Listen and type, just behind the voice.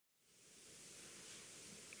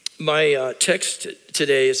My text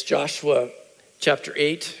today is Joshua chapter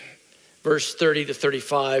 8, verse 30 to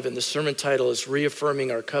 35, and the sermon title is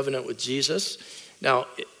Reaffirming Our Covenant with Jesus. Now,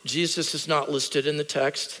 Jesus is not listed in the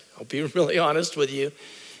text. I'll be really honest with you.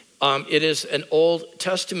 It is an Old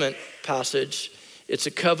Testament passage. It's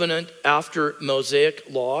a covenant after Mosaic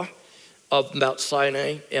law of Mount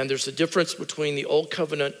Sinai, and there's a difference between the Old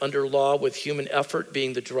Covenant under law with human effort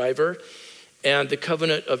being the driver and the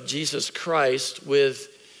covenant of Jesus Christ with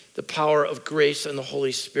the power of grace and the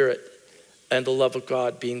Holy Spirit and the love of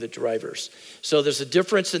God being the drivers. So there's a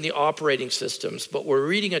difference in the operating systems, but we're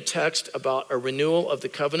reading a text about a renewal of the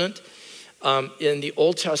covenant in the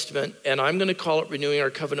Old Testament, and I'm going to call it Renewing Our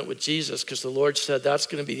Covenant with Jesus because the Lord said that's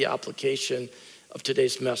going to be the application of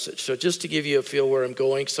today's message. So just to give you a feel where I'm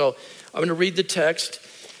going. So I'm going to read the text,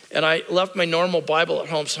 and I left my normal Bible at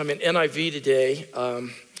home, so I'm in NIV today.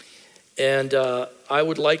 And I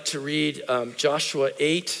would like to read Joshua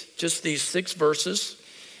 8, just these 6 verses,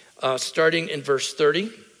 starting in verse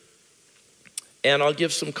 30. And I'll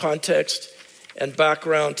give some context and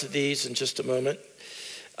background to these in just a moment.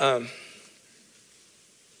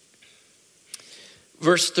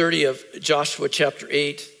 Verse 30 of Joshua chapter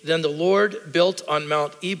 8, Then the Lord built on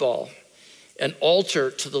Mount Ebal an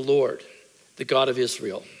altar to the Lord, the God of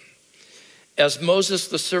Israel, as Moses,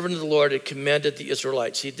 the servant of the Lord, had commanded the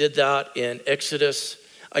Israelites. He did that in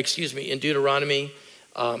in Deuteronomy,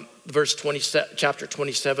 chapter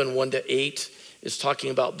 27, 1 to 8 is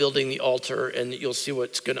talking about building the altar, and you'll see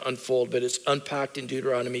what's going to unfold, but it's unpacked in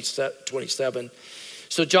Deuteronomy 27.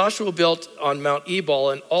 So Joshua built on Mount Ebal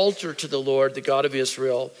an altar to the Lord, the God of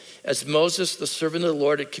Israel, as Moses, the servant of the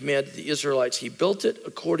Lord, had commanded the Israelites. He built it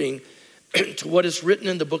according to what is written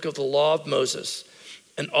in the book of the law of Moses,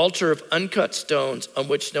 an altar of uncut stones on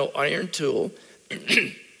which no iron tool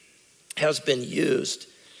has been used.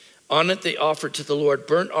 On it they offered to the Lord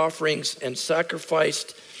burnt offerings and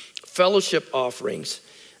sacrificed fellowship offerings.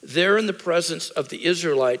 There in the presence of the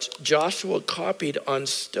Israelites, Joshua copied on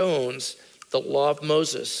stones the law of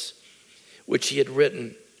Moses, which he had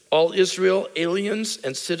written. All Israel, aliens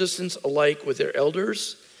and citizens alike, with their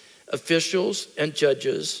elders, officials, and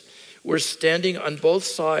judges, were standing on both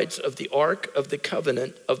sides of the ark of the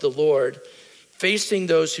covenant of the Lord, facing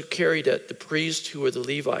those who carried it, the priests who were the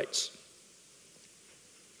Levites.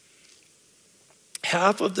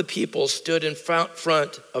 Half of the people stood in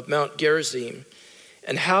front of Mount Gerizim,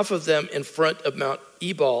 and half of them in front of Mount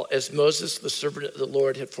Ebal, as Moses, the servant of the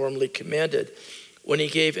Lord, had formerly commanded when he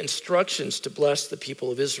gave instructions to bless the people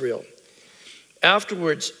of Israel.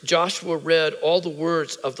 Afterwards, Joshua read all the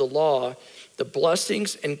words of the law, the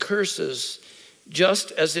blessings and curses,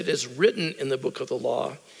 just as it is written in the book of the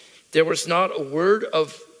law. There was not a word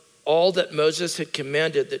of all that Moses had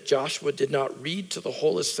commanded that Joshua did not read to the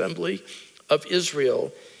whole assembly of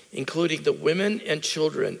Israel, including the women and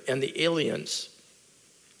children and the aliens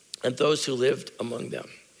and those who lived among them.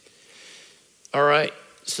 All right,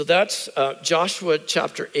 so that's Joshua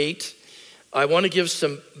chapter 8. I want to give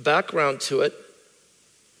some background to it.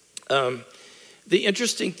 The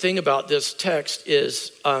interesting thing about this text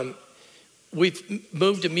is we've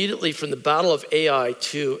moved immediately from the Battle of Ai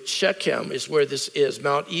to Shechem is where this is.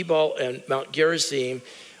 Mount Ebal and Mount Gerizim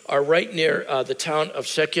are right near the town of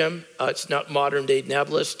Shechem. It's not modern day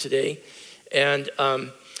Nablus today. And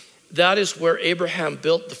that is where Abraham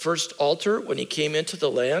built the first altar when he came into the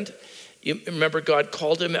land. You remember God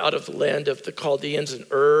called him out of the land of the Chaldeans in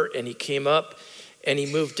Ur, and he came up and he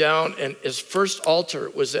moved down, and his first altar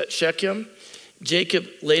was at Shechem. Jacob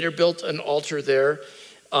later built an altar there.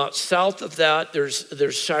 South of that,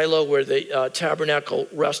 there's Shiloh, where the tabernacle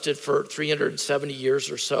rested for 370 years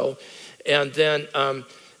or so. And then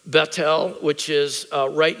Bethel, which is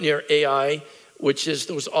right near Ai,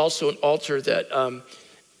 there was also an altar that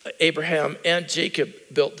Abraham and Jacob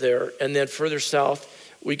built there. And then further south,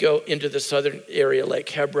 we go into the southern area like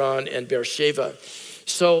Hebron and Beersheba.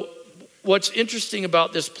 So what's interesting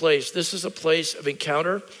about this place, this is a place of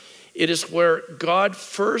encounter. It is where God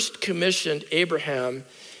first commissioned Abraham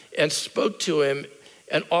and spoke to him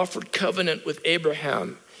and offered covenant with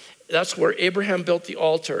Abraham. That's where Abraham built the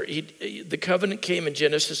altar. The covenant came in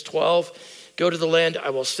Genesis 12. Go to the land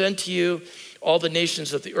I will send to you. All the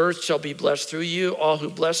nations of the earth shall be blessed through you. All who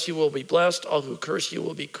bless you will be blessed. All who curse you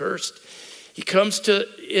will be cursed. He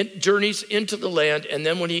journeys into the land, and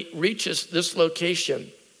then when he reaches this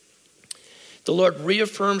location, the Lord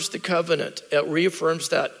reaffirms the covenant. It reaffirms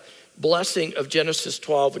that blessing of Genesis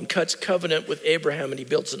 12 and cuts covenant with Abraham, and he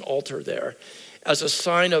builds an altar there as a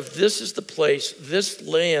sign of this is the place, this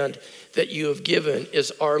land that you have given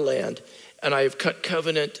is our land, and I have cut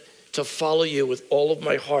covenant to follow you with all of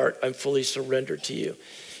my heart. I'm fully surrendered to you.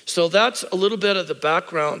 So that's a little bit of the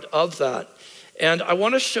background of that. And I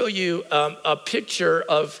want to show you a picture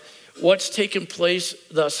of what's taken place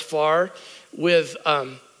thus far with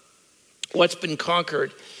what's been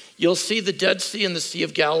conquered. You'll see the Dead Sea and the Sea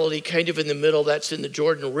of Galilee kind of in the middle. That's in the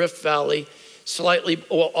Jordan Rift Valley, slightly,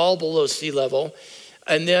 all below sea level.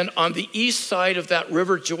 And then on the east side of that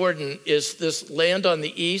River Jordan is this land on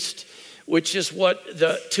the east, which is what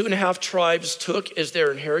the 2.5 tribes took as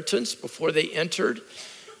their inheritance before they entered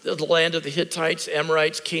the land of the Hittites,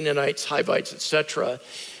 Amorites, Canaanites, Hivites, etc.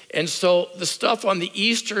 And so the stuff on the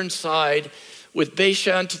eastern side with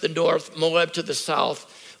Bashan to the north, Moab to the south,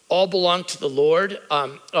 all belong to the Lord,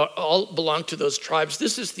 all belong to those tribes.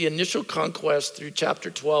 This is the initial conquest through chapter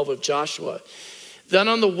 12 of Joshua. Then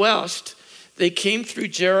on the west, they came through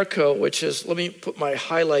Jericho, which is, let me put my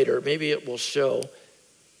highlighter, maybe it will show.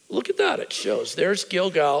 Look at that, it shows. There's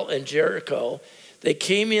Gilgal and Jericho. They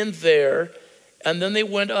came in there, and then they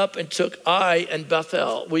went up and took Ai and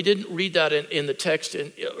Bethel. We didn't read that in the text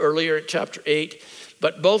earlier in chapter 8,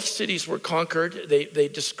 but both cities were conquered. They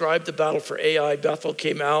described the battle for Ai. Bethel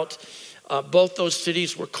came out. Both those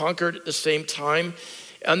cities were conquered at the same time.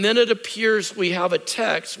 And then it appears we have a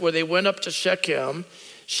text where they went up to Shechem.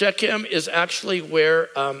 Shechem is actually where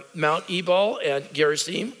Mount Ebal and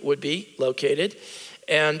Gerizim would be located.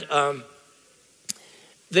 And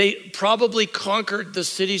they probably conquered the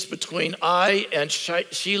cities between Ai and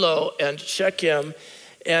Shiloh and Shechem.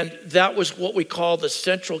 And that was what we call the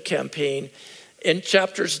central campaign. In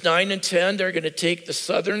chapters 9 and 10, they're going to take the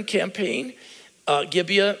southern campaign,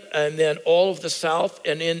 Gibeah, and then all of the south.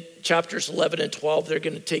 And in chapters 11 and 12, they're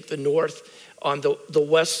going to take the north on the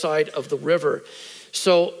west side of the river.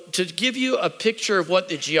 So to give you a picture of what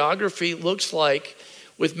the geography looks like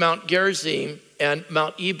with Mount Gerizim and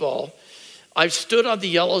Mount Ebal, I've stood on the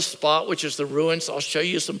yellow spot, which is the ruins. I'll show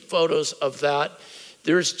you some photos of that.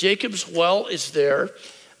 There's Jacob's Well is there.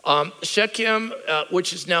 Shechem,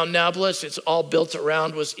 which is now Nablus, it's all built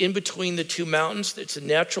around, was in between the two mountains. It's a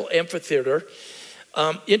natural amphitheater.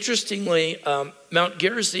 Interestingly, Mount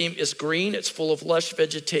Gerizim is green. It's full of lush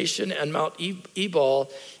vegetation, and Mount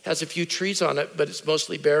Ebal has a few trees on it, but it's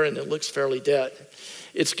mostly barren. It looks fairly dead.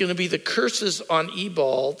 It's going to be the curses on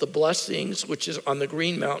Ebal, the blessings, which is on the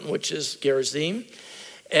green mountain, which is Gerizim.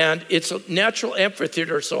 And it's a natural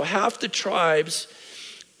amphitheater, so half the tribes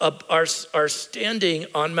are standing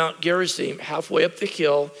on Mount Gerizim, halfway up the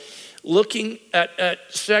hill, looking at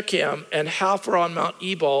Shechem, and half are on Mount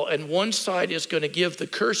Ebal, and one side is going to give the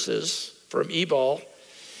curses from Ebal,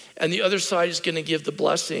 and the other side is going to give the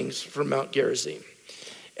blessings from Mount Gerizim.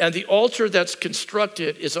 And the altar that's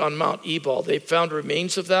constructed is on Mount Ebal. They found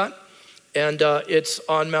remains of that, and it's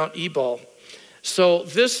on Mount Ebal. So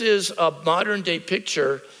this is a modern day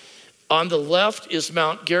picture. On the left is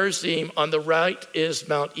Mount Gerizim. On the right is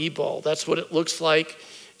Mount Ebal. That's what it looks like.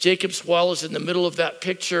 Jacob's Well is in the middle of that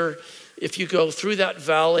picture. If you go through that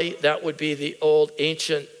valley, that would be the old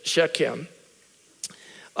ancient Shechem.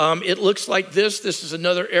 It looks like this. This is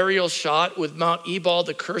another aerial shot with Mount Ebal,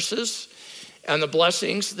 the curses and the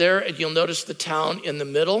blessings there. And you'll notice the town in the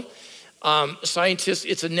middle. Scientists,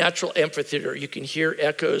 it's a natural amphitheater. You can hear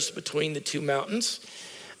echoes between the two mountains.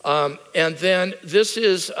 And then this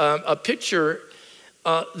is a picture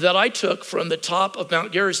that I took from the top of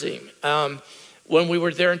Mount Gerizim when we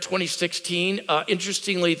were there in 2016.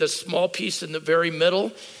 Interestingly, the small piece in the very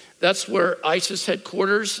middle, that's where ISIS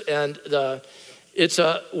headquarters, and it's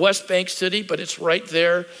a West Bank city, but it's right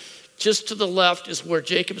there. Just to the left is where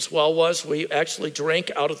Jacob's Well was. We actually drank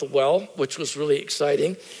out of the well, which was really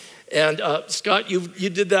exciting. And Scott, you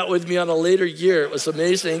did that with me on a later year. It was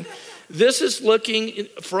amazing. This is looking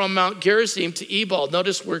from Mount Gerizim to Ebal.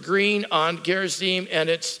 Notice we're green on Gerizim, and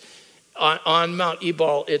it's on Mount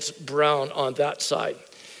Ebal, it's brown on that side.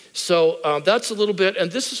 So that's a little bit,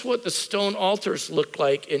 and this is what the stone altars look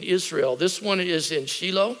like in Israel. This one is in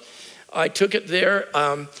Shiloh. I took it there.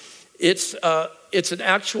 It's an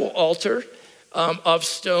actual altar of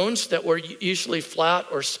stones that were usually flat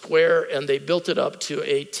or square, and they built it up to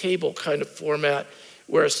a table kind of format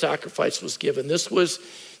where a sacrifice was given. This was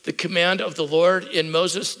the command of the Lord in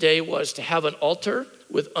Moses' day, was to have an altar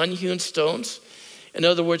with unhewn stones. In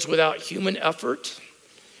other words, without human effort,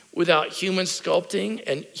 without human sculpting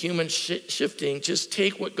and human shifting, just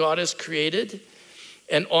take what God has created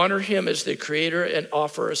and honor him as the creator and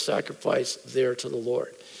offer a sacrifice there to the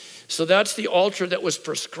Lord. So that's the altar that was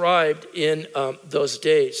prescribed in those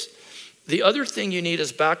days. The other thing you need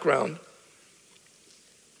as background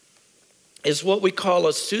is what we call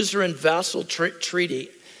a suzerain vassal treaty.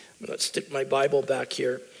 Let's stick my Bible back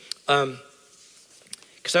here.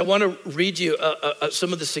 because I want to read you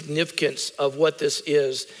some of the significance of what this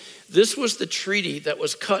is. This was the treaty that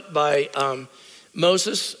was cut by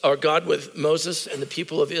Moses, or God with Moses and the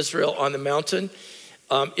people of Israel on the mountain.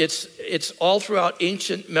 It's all throughout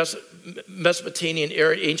ancient Mesopotamian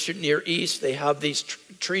area, ancient Near East. They have these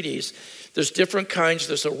treaties. There's different kinds.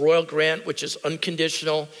 There's a royal grant, which is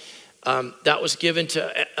unconditional. That was given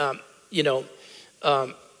to,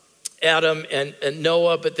 Adam and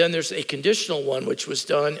Noah. But then there's a conditional one, which was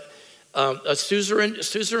done. A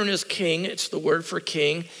suzerain is king. It's the word for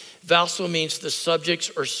king. Vassal means the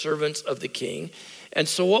subjects or servants of the king. And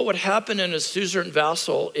so what would happen in a suzerain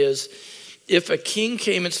vassal is if a king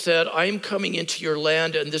came and said, I am coming into your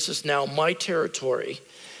land and this is now my territory,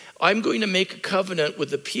 I'm going to make a covenant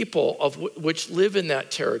with the people of which live in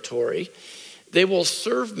that territory. They will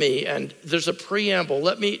serve me, and there's a preamble.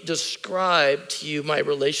 Let me describe to you my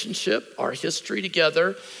relationship, our history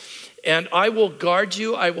together, and I will guard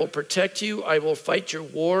you, I will protect you, I will fight your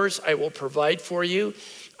wars, I will provide for you.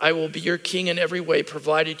 I will be your king in every way,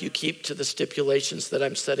 provided you keep to the stipulations that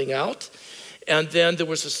I'm setting out. And then there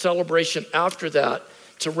was a celebration after that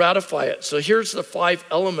to ratify it. So here's the 5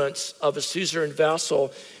 elements of a suzerain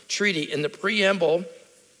vassal treaty. In the preamble,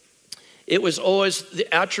 it was always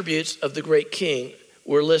the attributes of the great king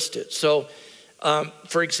were listed. So,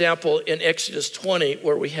 for example, in Exodus 20,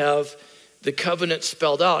 where we have the covenant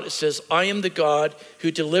spelled out, it says, I am the God who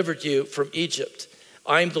delivered you from Egypt.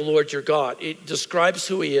 I am the Lord your God. It describes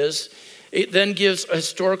who he is. It then gives a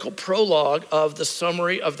historical prologue of the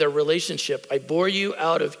summary of their relationship. I bore you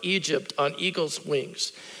out of Egypt on eagle's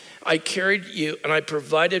wings. I carried you and I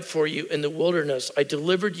provided for you in the wilderness. I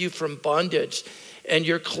delivered you from bondage, and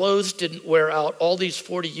your clothes didn't wear out all these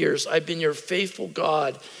 40 years. I've been your faithful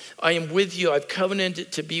God. I am with you. I've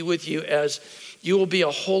covenanted to be with you as you will be a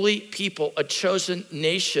holy people, a chosen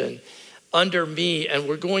nation under me, and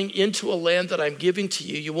we're going into a land that I'm giving to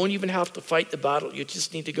you. You won't even have to fight the battle. You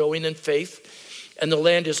just need to go in faith, and the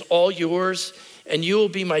land is all yours, and you will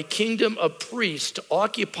be my kingdom of priests to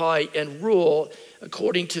occupy and rule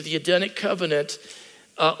according to the Edenic covenant,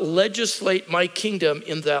 legislate my kingdom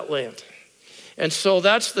in that land. And so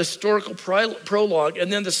that's the historical prologue,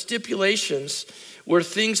 and then the stipulations were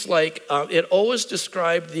things like, it always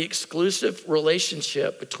described the exclusive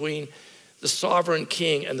relationship between the sovereign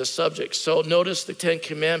king and the subjects. So notice the 10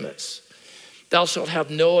 commandments. Thou shalt have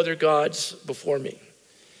no other gods before me.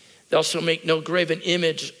 Thou shalt make no graven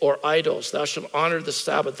image or idols. Thou shalt honor the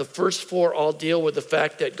Sabbath. The first 4 all deal with the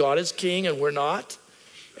fact that God is king and we're not,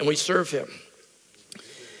 and we serve him.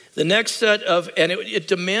 The next set of, and it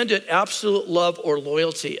demanded absolute love or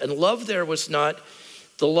loyalty. And love there was not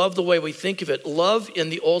the love the way we think of it. Love in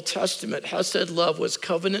the Old Testament, Hesed love was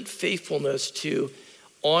covenant faithfulness to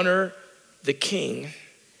honor the king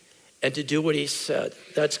and to do what he said.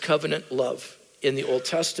 That's covenant love in the Old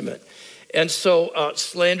Testament. And so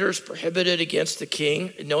slander is prohibited against the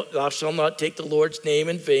king. No, thou shalt not take the Lord's name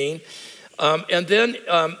in vain. And then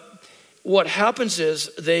what happens is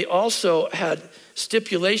they also had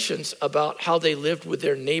stipulations about how they lived with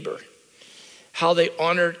their neighbor, how they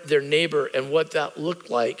honored their neighbor and what that looked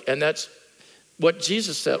like. And that's what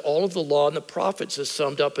Jesus said. All of the law and the prophets is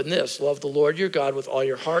summed up in this: love the Lord your God with all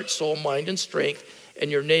your heart, soul, mind, and strength, and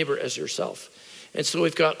your neighbor as yourself. And so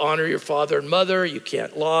we've got honor your father and mother. You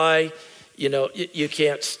can't lie. You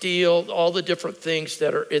can't steal. All the different things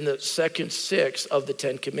that are in the second 6 of the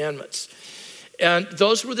 10 commandments. And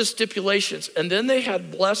those were the stipulations. And then they had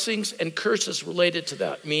blessings and curses related to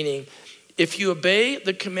that, meaning if you obey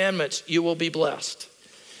the commandments, you will be blessed.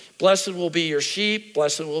 Blessed will be your sheep,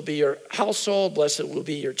 blessed will be your household, blessed will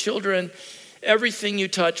be your children. Everything you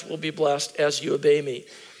touch will be blessed as you obey me.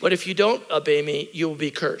 But if you don't obey me, you will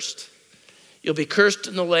be cursed. You'll be cursed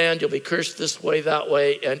in the land, you'll be cursed this way, that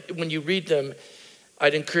way. And when you read them,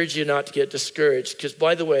 I'd encourage you not to get discouraged, because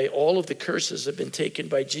by the way, all of the curses have been taken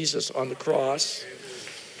by Jesus on the cross.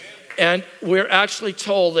 And we're actually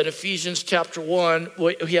told in Ephesians chapter 1,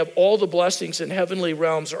 we have all the blessings in heavenly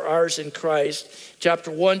realms are ours in Christ. Chapter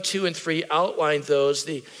 1, 2, and 3 outline those: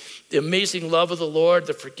 the amazing love of the Lord,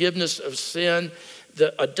 the forgiveness of sin,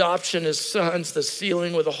 the adoption as sons, the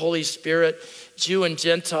sealing with the Holy Spirit, Jew and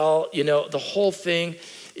Gentile, the whole thing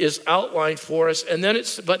is outlined for us. And then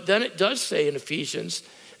it does say in Ephesians,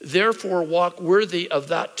 therefore walk worthy of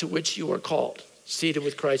that to which you are called, seated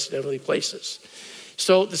with Christ in heavenly places.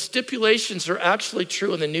 So the stipulations are actually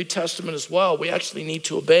true in the New Testament as well. We actually need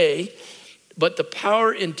to obey, but the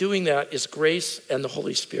power in doing that is grace and the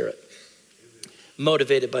Holy Spirit,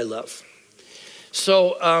 motivated by love.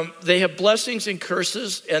 So they have blessings and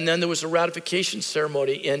curses, and then there was a ratification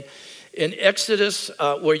ceremony. In Exodus,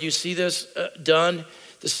 where you see this done,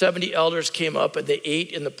 the 70 elders came up and they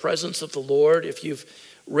ate in the presence of the Lord. If you've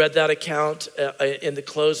read that account in the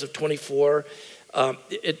close of 24,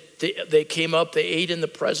 they came up, they ate in the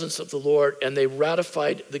presence of the Lord, and they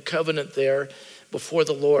ratified the covenant there before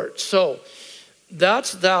the Lord. So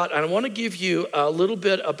that's that. And I want to give you a little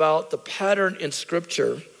bit about the pattern in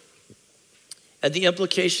Scripture and the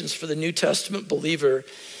implications for the New Testament believer.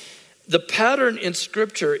 The pattern in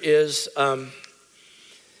Scripture is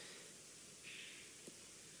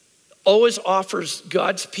always offers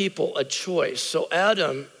God's people a choice. So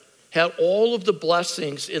Adam had all of the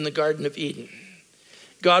blessings in the Garden of Eden.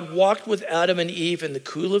 God walked with Adam and Eve in the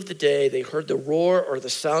cool of the day. They heard the roar or the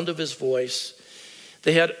sound of his voice.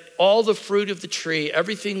 They had all the fruit of the tree.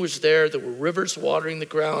 Everything was there. There were rivers watering the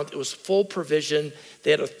ground. It was full provision. They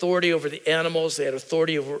had authority over the animals. They had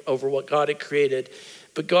authority over what God had created.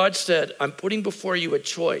 But God said, I'm putting before you a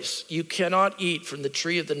choice. You cannot eat from the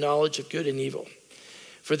tree of the knowledge of good and evil.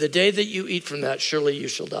 For the day that you eat from that, surely you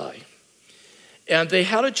shall die. And they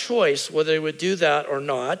had a choice whether they would do that or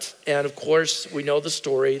not. And of course, we know the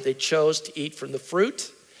story. They chose to eat from the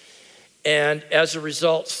fruit. And as a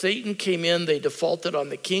result, Satan came in. They defaulted on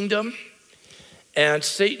the kingdom. And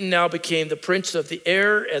Satan now became the prince of the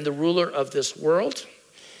air and the ruler of this world.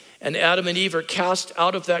 And Adam and Eve are cast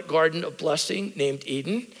out of that garden of blessing named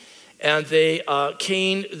Eden. And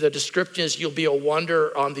Cain, the description is, you'll be a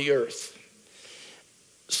wonder on the earth.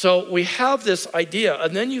 So we have this idea.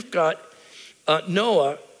 And then you've got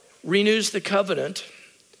Noah renews the covenant.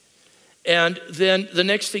 And then the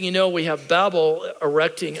next thing you know, we have Babel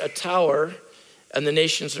erecting a tower and the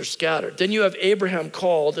nations are scattered. Then you have Abraham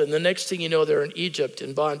called, and the next thing you know, they're in Egypt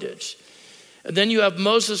in bondage. And then you have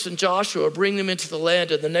Moses and Joshua bring them into the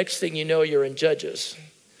land, and the next thing you know, you're in Judges,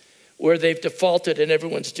 where they've defaulted and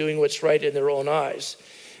everyone's doing what's right in their own eyes.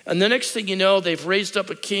 And the next thing you know, they've raised up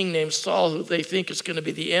a king named Saul who they think is going to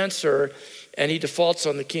be the answer, and he defaults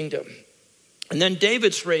on the kingdom. And then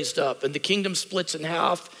David's raised up, and the kingdom splits in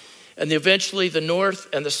half, and eventually the north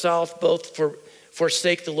and the south both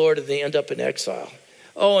forsake the Lord, and they end up in exile.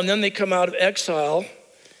 Oh, and then they come out of exile,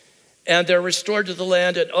 and they're restored to the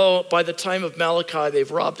land, and by the time of Malachi, they've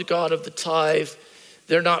robbed God of the tithe.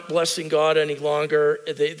 They're not blessing God any longer.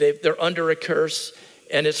 They're under a curse,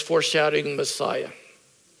 and it's foreshadowing Messiah.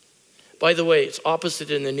 By the way, it's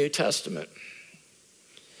opposite in the New Testament.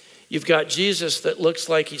 You've got Jesus that looks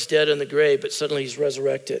like he's dead in the grave, but suddenly he's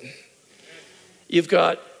resurrected. You've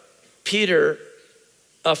got Peter,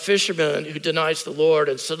 a fisherman who denies the Lord,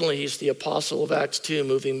 and suddenly he's the apostle of Acts 2,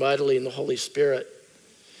 moving mightily in the Holy Spirit.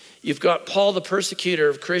 You've got Paul, the persecutor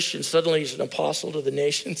of Christians. Suddenly he's an apostle to the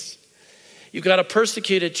nations. You've got a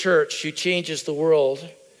persecuted church who changes the world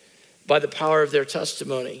by the power of their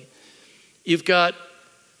testimony. You've got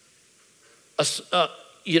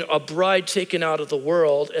a bride taken out of the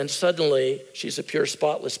world, and suddenly she's a pure,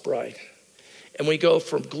 spotless bride. And we go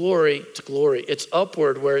from glory to glory. It's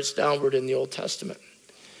upward where it's downward in the Old Testament.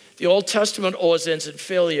 The Old Testament always ends in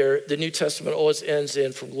failure. The New Testament always ends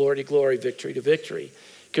in from glory to glory, victory to victory,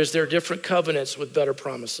 because they're different covenants with better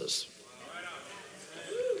promises.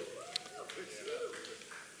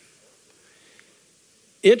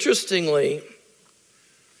 Interestingly,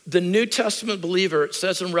 the New Testament believer, it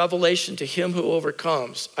says in Revelation, to him who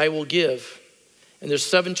overcomes, I will give, and there's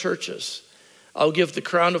 7 churches, I'll give the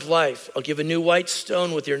crown of life. I'll give a new white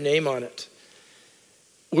stone with your name on it.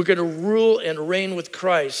 We're going to rule and reign with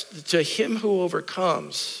Christ. To him who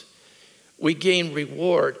overcomes, we gain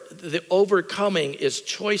reward. The overcoming is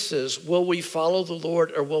choices. Will we follow the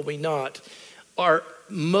Lord or will we not? Our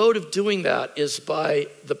mode of doing that is by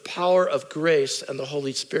the power of grace and the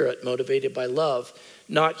Holy Spirit, motivated by love,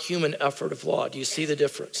 not human effort of law. Do you see the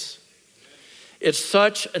difference? It's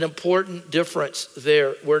such an important difference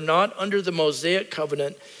there. We're not under the Mosaic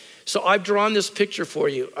covenant. So I've drawn this picture for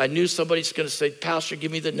you. I knew somebody's going to say, Pastor,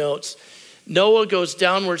 give me the notes. Noah goes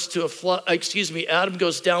downwards to Adam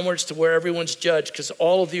goes downwards to where everyone's judged because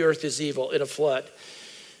all of the earth is evil in a flood.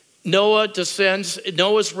 Noah descends,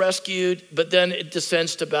 Noah's rescued, but then it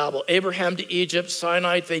descends to Babel. Abraham to Egypt,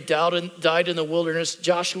 Sinai, they died in the wilderness.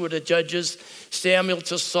 Joshua to Judges, Samuel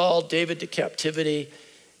to Saul, David to captivity,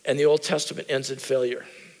 and the Old Testament ends in failure.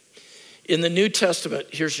 In the New Testament,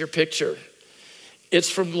 here's your picture. It's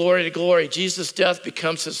from glory to glory. Jesus' death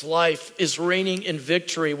becomes his life, is reigning in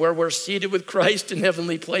victory where we're seated with Christ in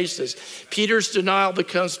heavenly places. Peter's denial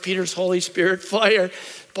becomes Peter's Holy Spirit fire.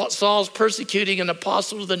 Saul's persecuting an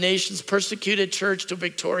apostle to the nations, persecuted church to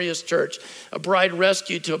victorious church, a bride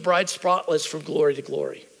rescued to a bride spotless from glory to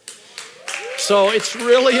glory. So it's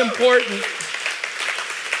really important.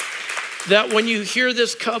 that when you hear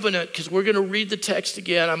this covenant, because we're going to read the text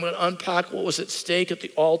again, I'm going to unpack what was at stake at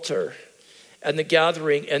the altar and the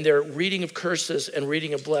gathering and their reading of curses and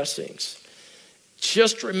reading of blessings.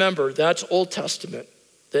 Just remember, that's Old Testament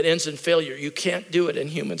that ends in failure. You can't do it in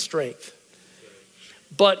human strength.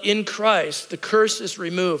 But in Christ, the curse is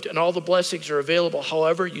removed and all the blessings are available.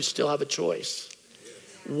 However, you still have a choice.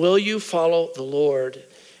 Will you follow the Lord?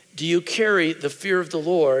 Do you carry the fear of the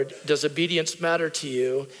Lord? Does obedience matter to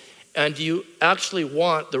you? And do you actually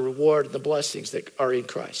want the reward and the blessings that are in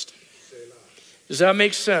Christ? Does that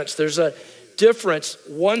make sense? There's a difference.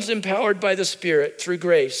 One's empowered by the Spirit through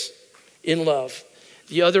grace in love.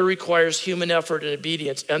 The other requires human effort and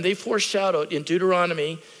obedience. And they foreshadowed in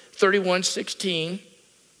Deuteronomy 31:16,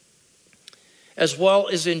 as well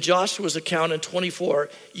as in Joshua's account in 24,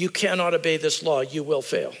 you cannot obey this law, you will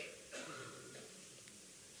fail.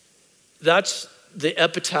 That's the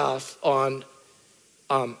epitaph on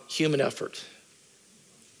human effort.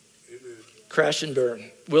 Amen. Crash and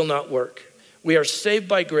burn, will not work. We are saved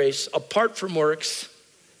by grace, apart from works.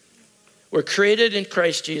 We're created in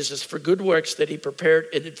Christ Jesus for good works that he prepared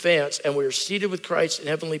in advance, and we are seated with Christ in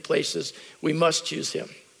heavenly places. We must choose him.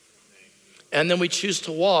 And then we choose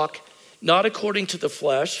to walk not according to the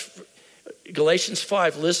flesh. Galatians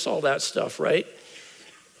 5 lists all that stuff, right?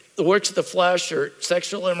 The works of the flesh are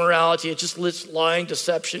sexual immorality. It just lists lying,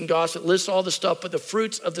 deception, gossip. It lists all the stuff. But the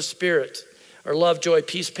fruits of the Spirit are love, joy,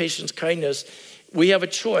 peace, patience, kindness. We have a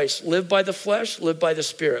choice. Live by the flesh, live by the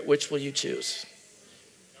Spirit. Which will you choose?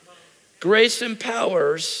 Grace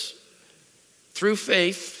empowers through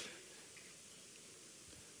faith,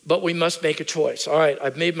 but we must make a choice. All right,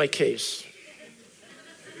 I've made my case.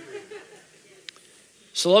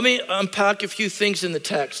 So let me unpack a few things in the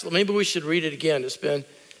text. Maybe we should read it again. It's been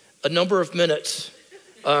a number of minutes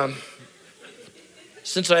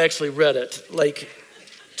since I actually read it, like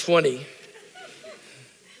 20.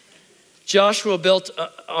 Joshua built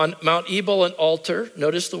on Mount Ebal an altar.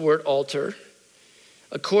 Notice the word altar.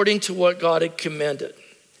 According to what God had commanded.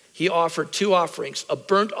 He offered two offerings, a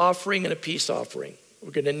burnt offering and a peace offering.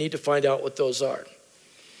 We're going to need to find out what those are.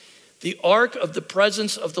 The ark of the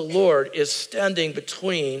presence of the Lord is standing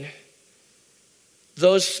between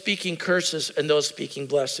those speaking curses and those speaking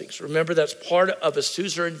blessings. Remember, that's part of a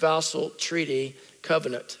suzerain vassal treaty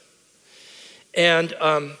covenant. And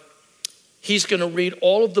he's going to read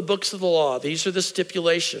all of the books of the law. These are the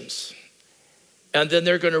stipulations. And then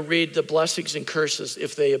they're going to read the blessings and curses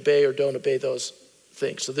if they obey or don't obey those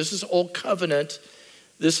things. So this is old covenant.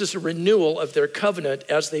 This is a renewal of their covenant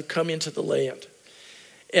as they've come into the land.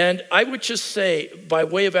 And I would just say, by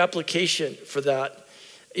way of application for that,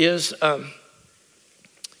 is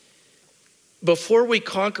before we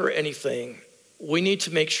conquer anything, we need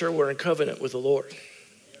to make sure we're in covenant with the Lord.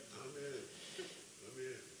 Amen.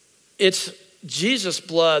 It's Jesus'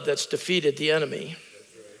 blood that's defeated the enemy.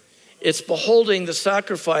 It's beholding the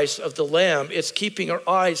sacrifice of the Lamb. It's keeping our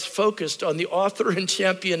eyes focused on the author and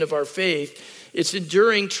champion of our faith. It's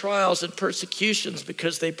enduring trials and persecutions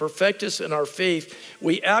because they perfect us in our faith.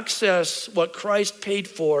 We access what Christ paid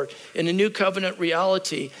for in a new covenant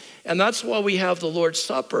reality. And that's why we have the Lord's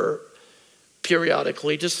Supper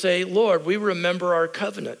periodically to say, Lord, we remember our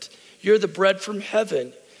covenant. You're the bread from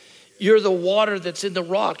heaven. You're the water that's in the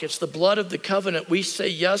rock. It's the blood of the covenant. We say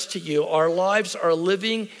yes to you. Our lives are a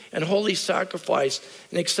living and holy sacrifice,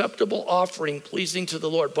 an acceptable offering pleasing to the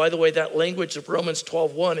Lord. By the way, that language of Romans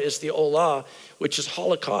 12:1 is the olah, which is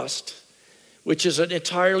Holocaust, which is an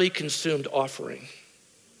entirely consumed offering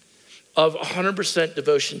of 100%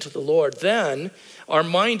 devotion to the Lord. Then our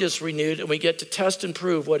mind is renewed and we get to test and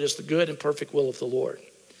prove what is the good and perfect will of the Lord.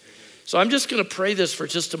 So I'm just going to pray this for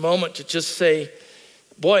just a moment to just say,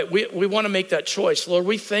 boy, we want to make that choice. Lord,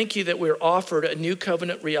 we thank you that we're offered a new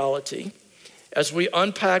covenant reality. As we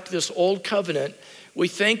unpack this old covenant, we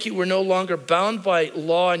thank you we're no longer bound by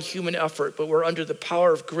law and human effort, but we're under the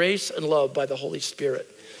power of grace and love by the Holy Spirit.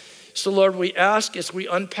 So Lord, we ask as we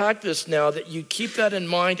unpack this now that you keep that in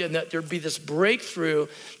mind and that there be this breakthrough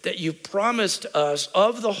that you promised us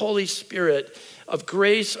of the Holy Spirit, of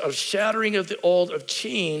grace, of shattering of the old, of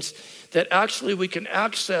chains, that actually we can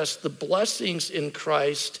access the blessings in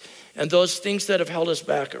Christ and those things that have held us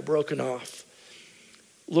back are broken off.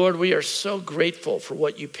 Lord, we are so grateful for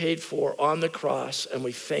what you paid for on the cross, and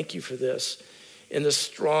we thank you for this in the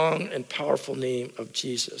strong and powerful name of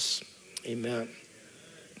Jesus. Amen.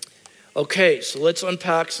 Okay, so let's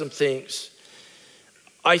unpack some things.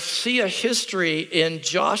 I see a history in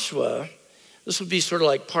Joshua. This would be sort of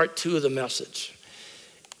like part 2 of the message,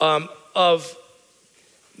 of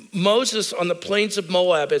Moses on the plains of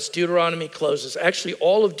Moab, as Deuteronomy closes. Actually,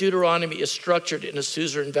 all of Deuteronomy is structured in a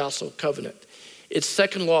suzerain vassal covenant. It's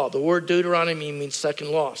second law. The word Deuteronomy means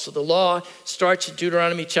second law. So the law starts in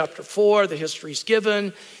Deuteronomy chapter 4. The history's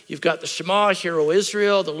given. You've got the Shema, Hear, O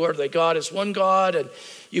Israel. The Lord thy God is one God. And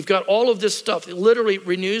you've got all of this stuff. It literally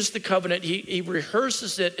renews the covenant. He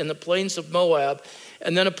rehearses it in the plains of Moab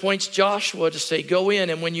and then appoints Joshua to say, go in.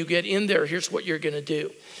 And when you get in there, here's what you're going to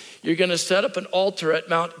do. You're going to set up an altar at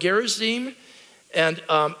Mount Gerizim and,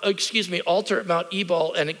 altar at Mount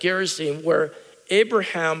Ebal and at Gerizim, where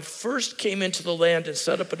Abraham first came into the land and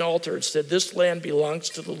set up an altar and said, this land belongs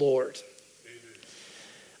to the Lord.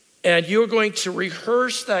 And you're going to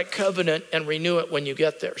rehearse that covenant and renew it when you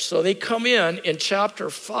get there. So they come in chapter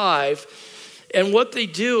 5, and what they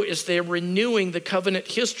do is they're renewing the covenant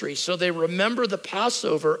history. So they remember the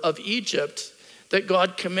Passover of Egypt that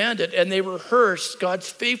God commanded, and they rehearse God's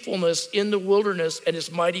faithfulness in the wilderness and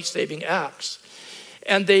his mighty saving acts.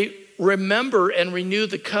 And they remember and renew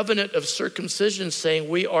the covenant of circumcision, saying,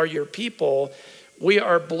 we are your people. We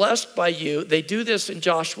are blessed by you. They do this in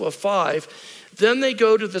Joshua 5. Then they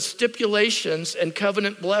go to the stipulations and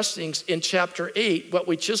covenant blessings in chapter 8, what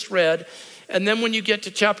we just read. And then when you get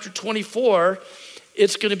to chapter 24,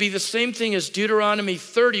 it's going to be the same thing as Deuteronomy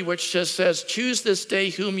 30, which just says, choose this day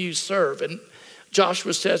whom you serve. And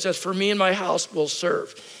Joshua says, as for me and my house, we'll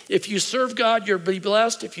serve. If you serve God, you'll be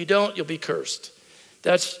blessed. If you don't, you'll be cursed.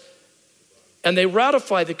 And they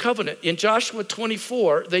ratify the covenant. In Joshua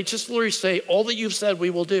 24, they just literally say, all that you've said,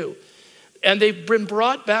 we will do. And they've been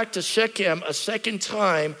brought back to Shechem a second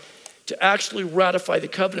time to actually ratify the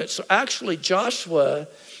covenant. So actually, Joshua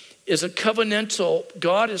is a covenantal.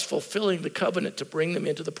 God is fulfilling the covenant to bring them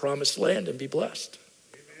into the promised land and be blessed.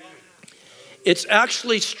 Amen. It's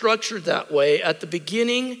actually structured that way. At the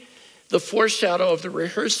beginning, the foreshadow of the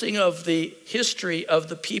rehearsing of the history of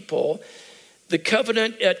the people. The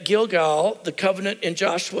covenant at Gilgal, the covenant in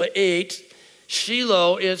Joshua 8,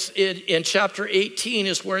 Shiloh is in chapter 18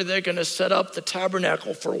 is where they're going to set up the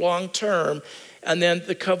tabernacle for long term, and then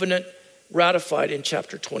the covenant ratified in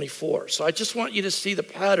chapter 24. So I just want you to see the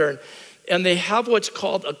pattern. And they have what's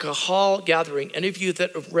called a kahal gathering. Any of you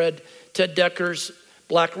that have read Ted Decker's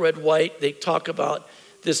Black, Red, White, they talk about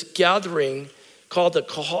this gathering called the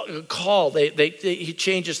kahal. He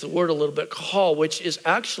changes the word a little bit, kahal, which is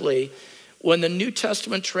actually, when the New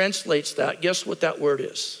Testament translates that, guess what that word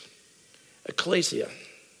is? Ecclesia.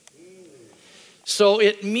 So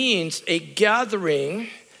it means a gathering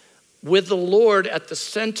with the Lord at the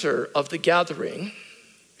center of the gathering.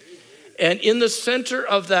 And in the center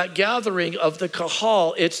of that gathering of the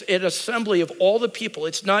kahal, it's an assembly of all the people.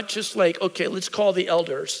 It's not just like, okay, let's call the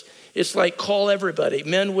elders. It's like call everybody,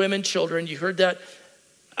 men, women, children. You heard that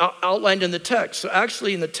outlined in the text. So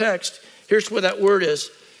actually in the text, here's where that word is.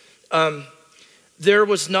 There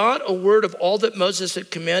was not a word of all that Moses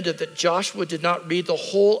had commanded that Joshua did not read the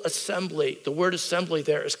whole assembly. The word assembly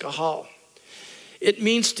there is kahal. It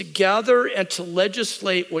means to gather and to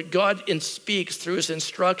legislate what God speaks through his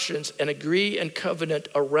instructions and agree and covenant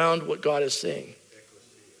around what God is saying.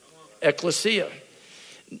 Ecclesia.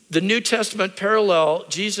 The New Testament parallel,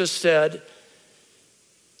 Jesus said,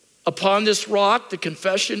 upon this rock, the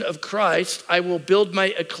confession of Christ, I will build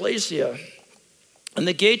my ecclesia. And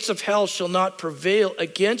the gates of hell shall not prevail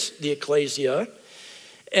against the ecclesia.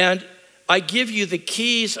 And I give you the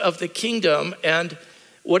keys of the kingdom, and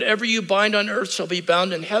whatever you bind on earth shall be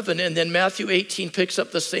bound in heaven. And then Matthew 18 picks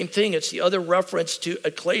up the same thing. It's the other reference to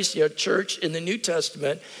ecclesia, church in the New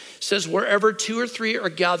Testament. It says, wherever 2 or 3 are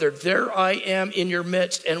gathered, there I am in your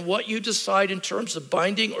midst. And what you decide in terms of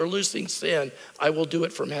binding or loosing sin, I will do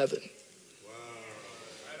it from heaven. Wow.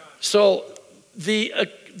 So the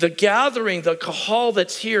gathering, the kahal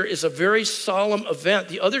that's here is a very solemn event.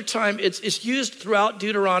 The other time, it's used throughout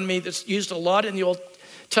Deuteronomy. That's used a lot in the Old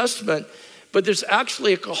Testament. But there's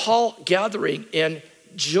actually a kahal gathering in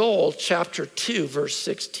Joel chapter 2, verse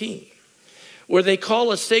 16, where they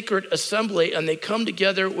call a sacred assembly and they come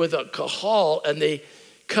together with a kahal and they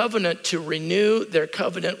covenant to renew their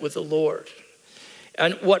covenant with the Lord.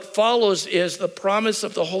 And what follows is the promise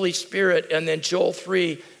of the Holy Spirit. And then Joel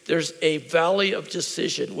 3, there's a valley of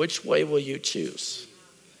decision. Which way will you choose?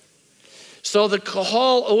 So the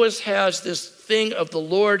kahal always has this thing of the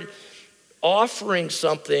Lord offering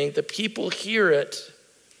something, the people hear it,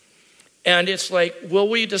 and it's like, will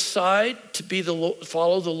we decide to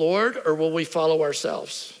follow the Lord, or will we follow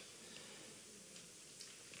ourselves?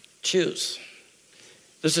 Choose.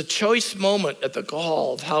 There's a choice moment at the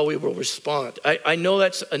kahal of how we will respond. I know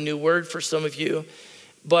that's a new word for some of you,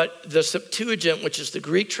 but the Septuagint, which is the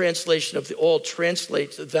Greek translation of the Old,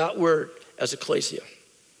 translates that word as ecclesia.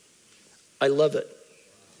 I love it.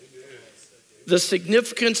 The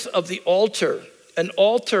significance of the altar. An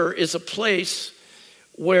altar is a place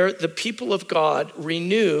where the people of God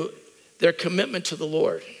renew their commitment to the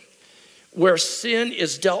Lord, where sin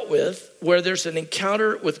is dealt with, where there's an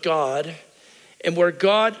encounter with God, and where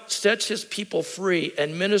God sets his people free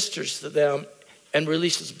and ministers to them and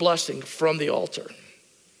releases blessing from the altar.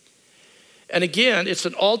 And again, it's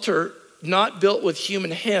an altar not built with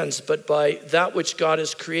human hands, but by that which God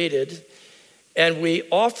has created. And we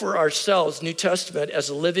offer ourselves, New Testament, as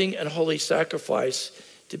a living and holy sacrifice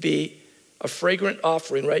to be a fragrant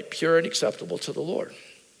offering, right? Pure and acceptable to the Lord.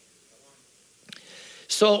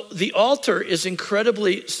 So the altar is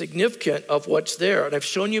incredibly significant of what's there. And I've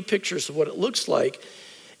shown you pictures of what it looks like.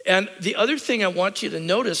 And the other thing I want you to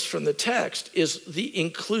notice from the text is the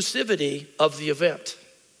inclusivity of the event.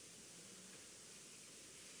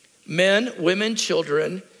 Men, women,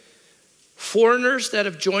 children, foreigners that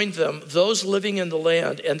have joined them, those living in the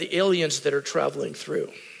land, and the aliens that are traveling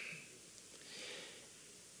through.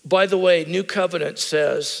 By the way, New Covenant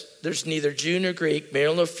says there's neither Jew nor Greek,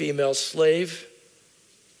 male nor female, slave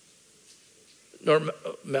nor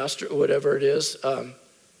master, whatever it is.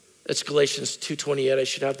 It's Galatians 2:28. I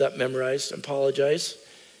should have that memorized. I apologize.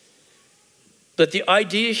 But the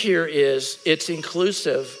idea here is it's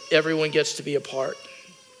inclusive. Everyone gets to be a part.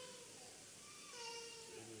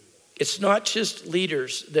 It's not just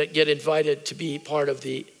leaders that get invited to be part of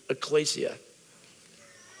the ecclesia.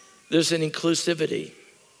 There's an inclusivity.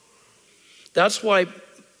 That's why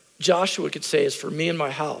Joshua could say, as for me and my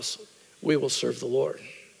house, we will serve the Lord.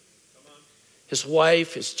 His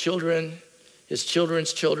wife, his children, his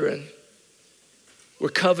children's children. We're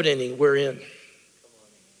covenanting, we're in.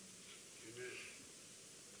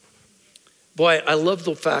 Boy, I love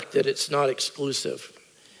the fact that it's not exclusive.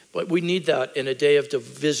 But we need that in a day of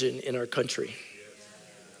division in our country.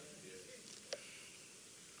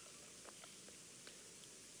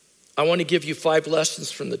 I want to give you 5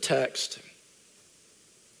 lessons from the text.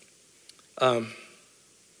 I'm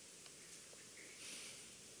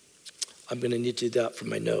going to need to do that from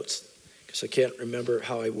my notes because I can't remember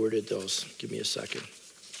how I worded those. Give me a second.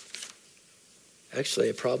 Actually,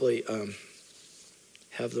 I probably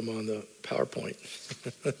have them on the PowerPoint.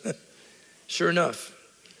 Sure enough.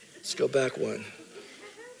 Let's go back one.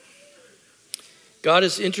 God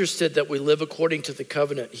is interested that we live according to the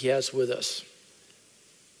covenant he has with us.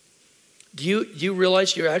 Do you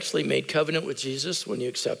realize you're actually made covenant with Jesus when you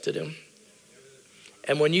accepted him?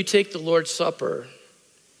 And when you take the Lord's Supper,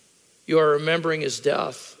 you are remembering his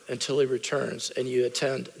death until he returns and you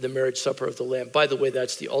attend the marriage supper of the Lamb. By the way,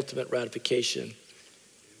 that's the ultimate ratification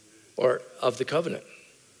or of the covenant.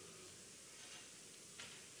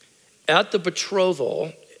 At the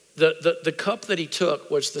betrothal, the cup that he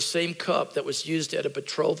took was the same cup that was used at a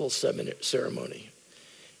betrothal ceremony,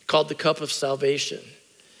 called the cup of salvation.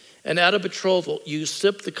 And at a betrothal, you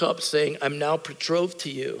sip the cup saying, I'm now betrothed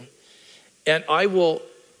to you, and I will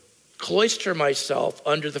cloister myself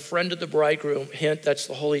under the friend of the bridegroom, hint, that's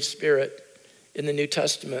the Holy Spirit in the New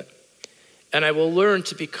Testament, and I will learn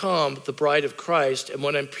to become the bride of Christ. And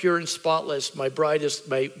when I'm pure and spotless, my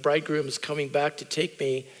bridegroom is coming back to take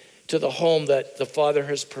me to the home that the Father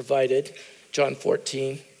has provided, John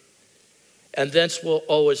 14. And thence we'll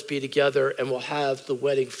always be together and we'll have the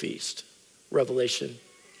wedding feast, Revelation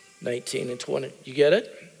 19 and 20. You get it?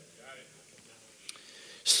 Got it.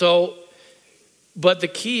 So, but the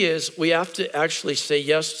key is we have to actually say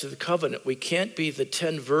yes to the covenant. We can't be the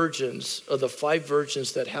 10 virgins or the 5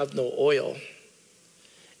 virgins that have no oil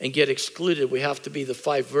and get excluded. We have to be the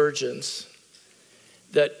 5 virgins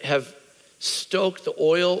that have stoke the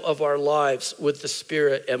oil of our lives with the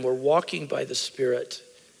Spirit, and we're walking by the Spirit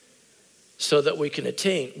so that we can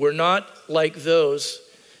attain. We're not like those,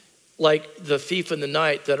 like the thief in the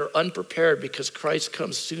night, that are unprepared because Christ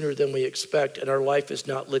comes sooner than we expect and our life is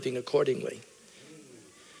not living accordingly.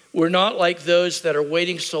 We're not like those that are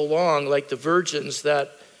waiting so long, like the virgins,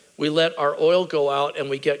 that we let our oil go out and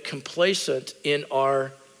we get complacent in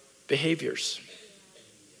our behaviors.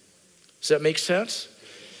 Does that make sense?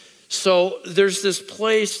 So there's this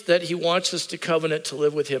place that he wants us to covenant to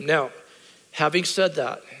live with him. Now, having said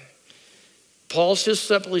that, Paul just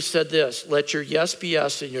simply said this: let your yes be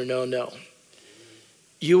yes and your no, no.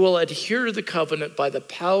 You will adhere to the covenant by the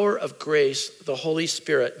power of grace, the Holy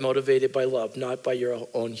Spirit, motivated by love, not by your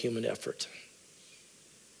own human effort.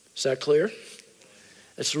 Is that clear?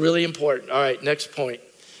 It's really important. All right, next point.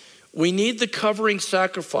 We need the covering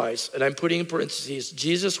sacrifice, and I'm putting in parentheses,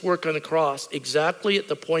 Jesus' work on the cross, exactly at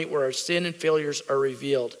the point where our sin and failures are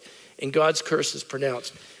revealed and God's curse is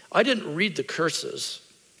pronounced. I didn't read the curses,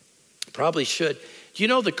 probably should. Do you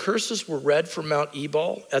know the curses were read from Mount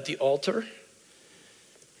Ebal at the altar?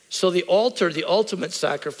 So the altar, the ultimate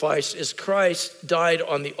sacrifice, is Christ died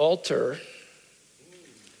on the altar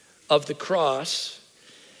of the cross,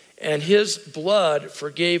 and his blood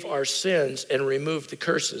forgave our sins and removed the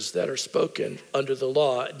curses that are spoken under the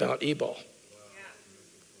law at Mount Ebal.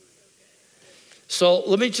 So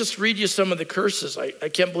let me just read you some of the curses. I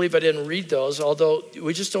can't believe I didn't read those, although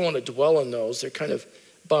we just don't want to dwell on those. They're kind of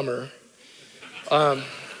bummer.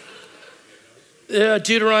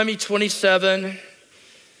 Deuteronomy 27.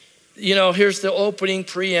 Here's the opening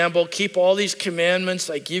preamble. Keep all these commandments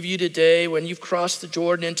I give you today. When you've crossed the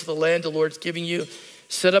Jordan into the land the Lord's giving you,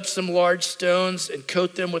 set up some large stones and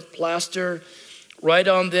coat them with plaster. Write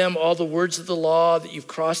on them all the words of the law that you've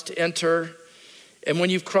crossed to enter. And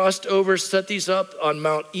when you've crossed over, set these up on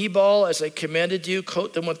Mount Ebal as I commanded you.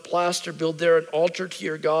 Coat them with plaster. Build there an altar to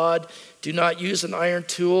your God. Do not use an iron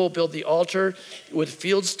tool. Build the altar with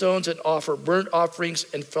field stones and offer burnt offerings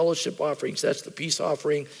and fellowship offerings. That's the peace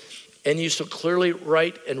offering. And you shall clearly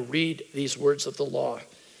write and read these words of the law.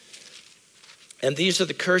 And these are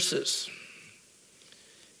the curses.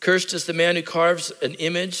 Cursed is the man who carves an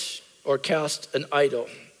image or casts an idol.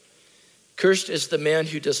 Cursed is the man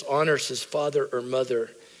who dishonors his father or mother.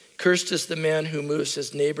 Cursed is the man who moves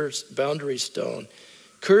his neighbor's boundary stone.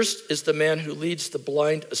 Cursed is the man who leads the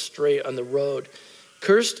blind astray on the road.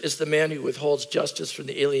 Cursed is the man who withholds justice from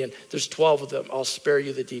the alien. There's 12 of them. I'll spare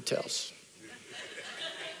you the details.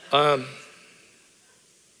 The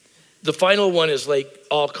final one is like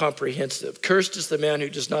all comprehensive. Cursed is the man who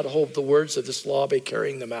does not hold the words of this law by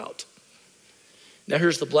carrying them out. Now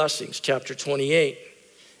here's the blessings, chapter 28.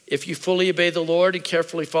 If you fully obey the Lord and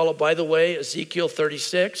carefully follow, by the way, Ezekiel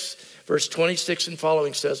 36, verse 26 and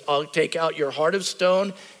following says, I'll take out your heart of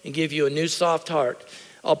stone and give you a new soft heart.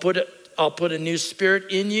 I'll put a new spirit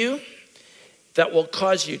in you that will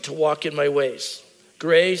cause you to walk in my ways.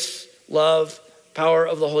 Grace, love, power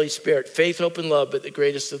of the Holy Spirit, faith, hope, and love, but the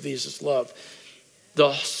greatest of these is love.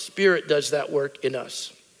 The Spirit does that work in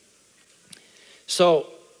us. So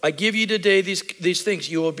I give you today these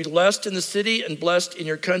things. You will be blessed in the city and blessed in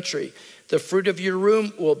your country. The fruit of your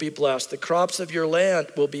womb will be blessed. The crops of your land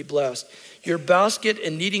will be blessed. Your basket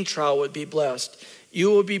and kneading trough will be blessed. You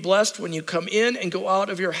will be blessed when you come in and go out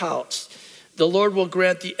of your house. The Lord will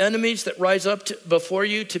grant the enemies that rise up before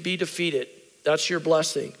you to be defeated. That's your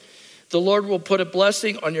blessing. The Lord will put a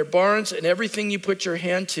blessing on your barns and everything you put your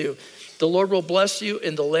hand to. The Lord will bless you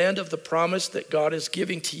in the land of the promise that God is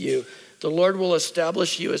giving to you. The Lord will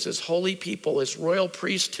establish you as his holy people, his royal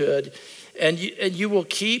priesthood, and you will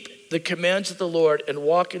keep the commands of the Lord and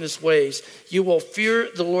walk in his ways. You will fear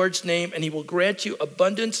the Lord's name, and he will grant you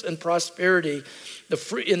abundance and prosperity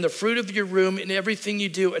in the fruit of your womb, in everything you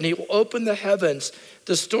do, and he will open the heavens,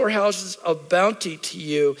 the storehouses of bounty to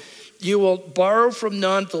you. You will borrow from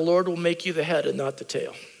none. The Lord will make you the head and not the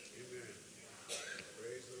tail.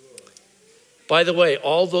 By the way,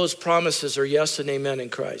 all those promises are yes and amen in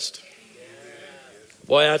Christ.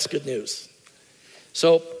 Boy, that's good news.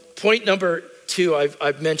 So point number 2,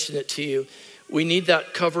 I've mentioned it to you. We need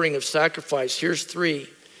that covering of sacrifice. Here's 3.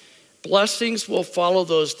 Blessings will follow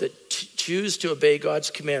those that choose to obey God's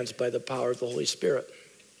commands by the power of the Holy Spirit.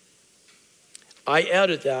 I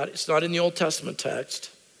added that. It's not in the Old Testament text.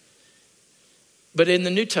 But in the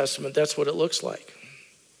New Testament, that's what it looks like.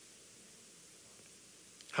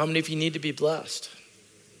 How many of you need to be blessed?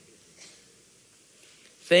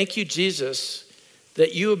 Thank you, Jesus,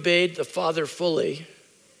 that you obeyed the Father fully,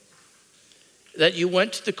 that you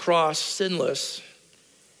went to the cross sinless,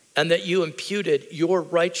 and that you imputed your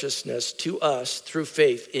righteousness to us through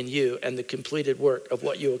faith in you and the completed work of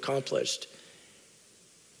what you accomplished,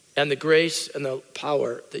 and the grace and the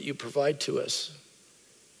power that you provide to us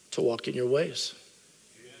to walk in your ways.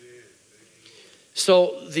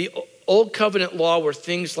 So the old covenant law were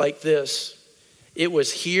things like this. It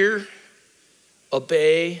was hear,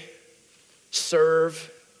 obey,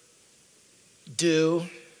 serve, do,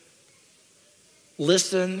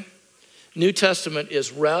 listen. New Testament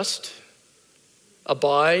is rest,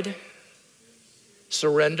 abide,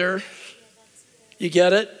 surrender. You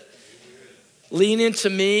get it? Lean into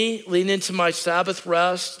me, lean into my Sabbath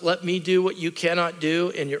rest. Let me do what you cannot do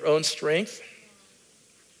in your own strength.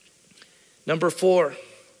 Number 4,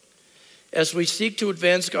 as we seek to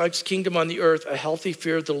advance God's kingdom on the earth, a healthy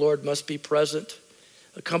fear of the Lord must be present,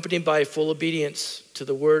 accompanied by full obedience to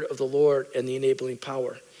the word of the Lord and the enabling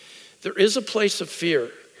power. There is a place of fear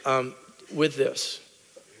with this.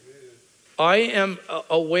 I am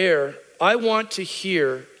aware, I want to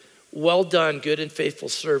hear, well done, good and faithful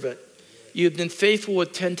servant. You've been faithful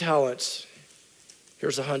with 10 talents.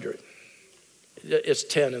 Here's 100. It's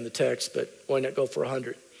 10 in the text, but why not go for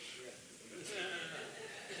 100?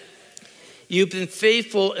 You've been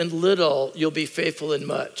faithful in little, you'll be faithful in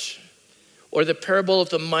much. Or the parable of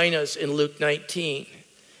the minas in Luke 19.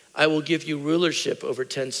 I will give you rulership over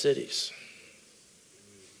 10 cities.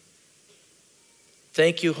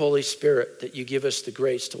 Thank you, Holy Spirit, that you give us the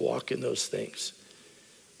grace to walk in those things.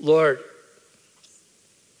 Lord,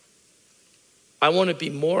 I want to be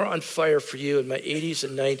more on fire for you in my 80s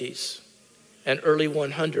and 90s and early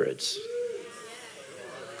 100s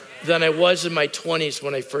than I was in my 20s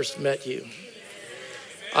when I first met you.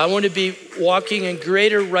 I want to be walking in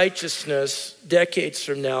greater righteousness decades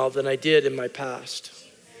from now than I did in my past.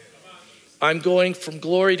 I'm going from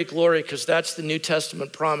glory to glory because that's the New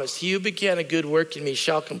Testament promise. He who began a good work in me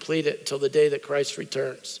shall complete it until the day that Christ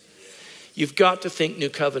returns. You've got to think New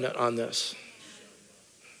Covenant on this.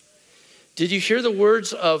 Did you hear the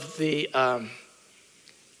words of the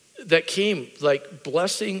that came like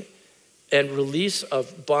blessing and release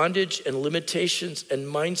of bondage and limitations and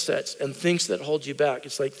mindsets and things that hold you back?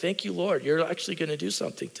 It's like, thank you, Lord. You're actually going to do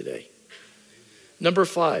something today. Number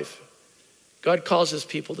 5, God calls his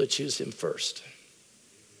people to choose him first.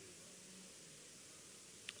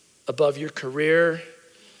 Above your career,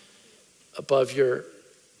 above your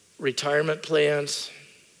retirement plans,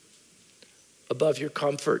 above your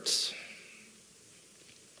comforts.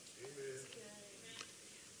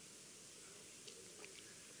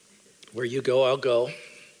 Where you go, I'll go.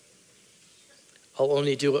 I'll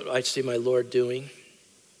only do what I see my Lord doing.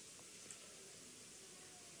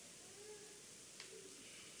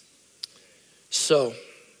 So,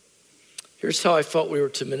 here's how I felt we were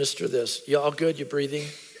to minister this. You all good? You breathing?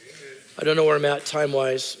 I don't know where I'm at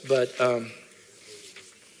time-wise, but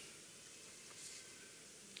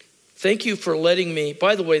thank you for letting me.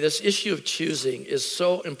 By the way, this issue of choosing is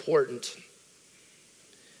so important.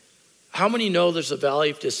 How many know there's a valley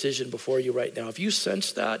of decision before you right now? Have you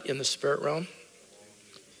sensed that in the spirit realm?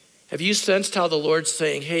 Have you sensed how the Lord's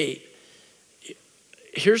saying, hey,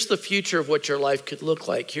 here's the future of what your life could look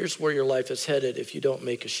like. Here's where your life is headed if you don't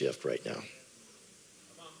make a shift right now.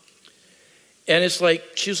 And it's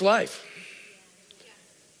like, choose life.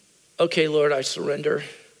 Okay, Lord, I surrender.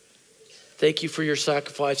 Thank you for your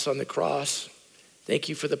sacrifice on the cross. Thank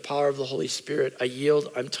you for the power of the Holy Spirit. I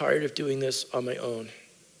yield. I'm tired of doing this on my own.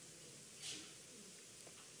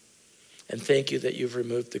 And thank you that you've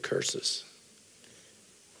removed the curses.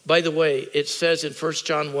 By the way, it says in 1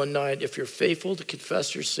 John 1:9, if you're faithful to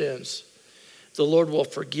confess your sins, the Lord will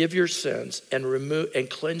forgive your sins and remove and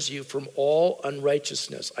cleanse you from all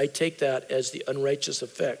unrighteousness. I take that as the unrighteous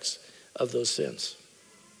effects of those sins.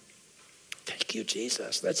 Thank you,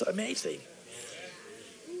 Jesus. That's amazing.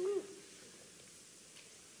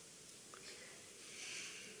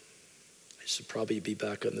 I should probably be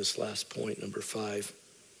back on this last point, number 5.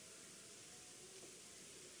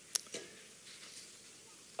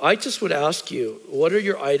 I just would ask you, what are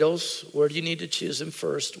your idols? Where do you need to choose them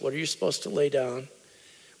first? What are you supposed to lay down?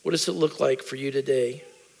 What does it look like for you today?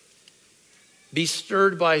 Be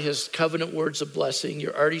stirred by his covenant words of blessing.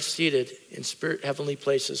 You're already seated in spirit heavenly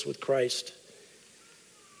places with Christ.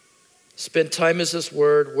 Spend time as his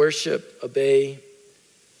word, worship, obey.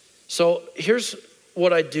 So here's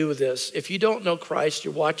what I do with this. If you don't know Christ,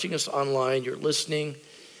 you're watching us online, you're listening,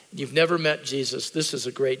 you've never met Jesus, this is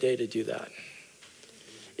a great day to do that.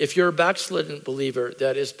 If you're a backslidden believer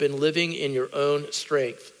that has been living in your own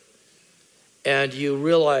strength and you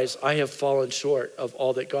realize I have fallen short of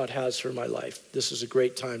all that God has for my life, this is a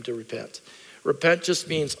great time to repent. Repent just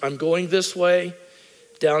means I'm going this way,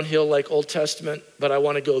 downhill like Old Testament, but I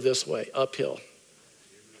want to go this way, uphill.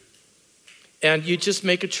 And you just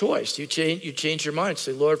make a choice. You change your mind.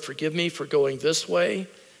 Say, Lord, forgive me for going this way.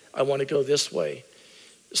 I want to go this way.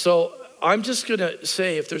 So I'm just going to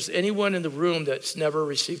say, if there's anyone in the room that's never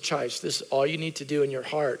received Christ, this is all you need to do in your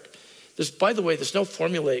heart. By the way, there's no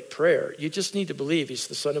formulaic prayer. You just need to believe he's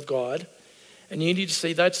the Son of God. And you need to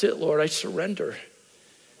say, that's it, Lord, I surrender.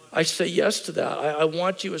 I say yes to that. I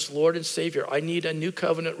want you as Lord and Savior. I need a new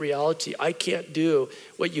covenant reality. I can't do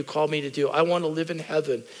what you call me to do. I want to live in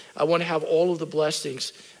heaven. I want to have all of the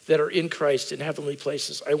blessings that are in Christ in heavenly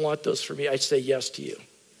places. I want those for me. I say yes to you.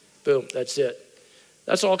 Boom, that's it.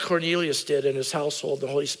 That's all Cornelius did in his household. The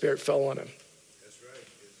Holy Spirit fell on him. That's right.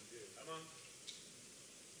 Come on.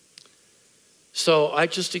 So I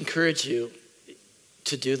just encourage you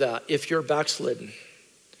to do that. If you're backslidden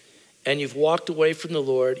and you've walked away from the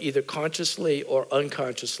Lord, either consciously or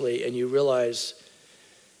unconsciously, and you realize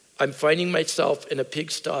I'm finding myself in a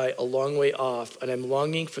pigsty a long way off, and I'm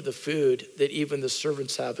longing for the food that even the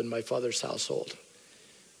servants have in my Father's household.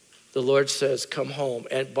 the Lord says, come home.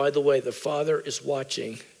 And by the way, the Father is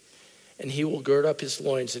watching, and he will gird up his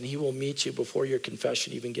loins, and he will meet you before your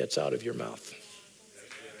confession even gets out of your mouth.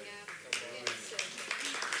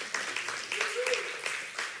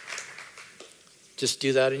 Just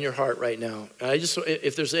do that in your heart right now. And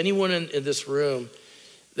if there's anyone in this room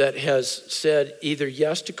that has said either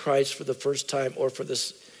yes to Christ for the first time, or for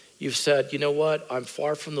this, you've said, you know what, I'm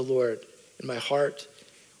far from the Lord in my heart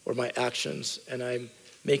or my actions, and I'm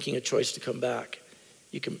making a choice to come back,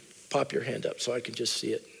 you can pop your hand up so I can just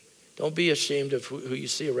see it. Don't be ashamed of who you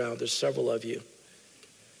see around. There's several of you.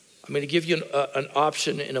 I'm going to give you an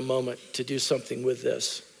option in a moment to do something with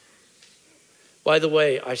this. By the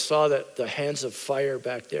way, I saw that the hands of fire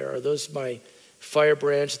back there. Are those my fire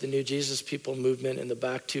branch, the New Jesus People movement in the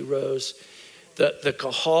back 2 rows? The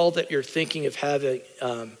kahal that you're thinking of having,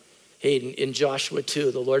 Hayden, in Joshua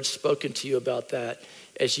 2, the Lord's spoken to you about that.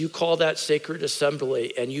 As you call that sacred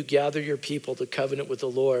assembly and you gather your people to covenant with the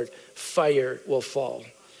Lord, fire will fall.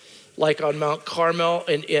 Like on Mount Carmel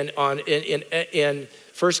in 1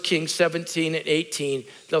 Kings 17 and 18,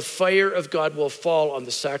 the fire of God will fall on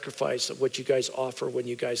the sacrifice of what you guys offer when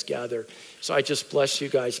you guys gather. So I just bless you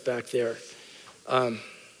guys back there.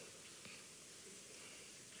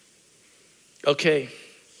 Okay.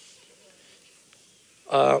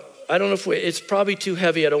 I don't know if it's probably too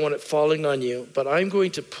heavy. I don't want it falling on you, but I'm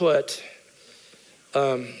going to put,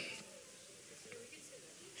 can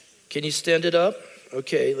you stand it up?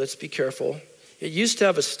 Okay, let's be careful. It used to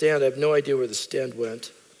have a stand. I have no idea where the stand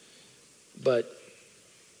went, but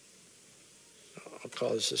I'll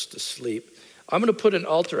call this just asleep. I'm going to put an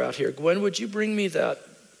altar out here. Gwen, would you bring me that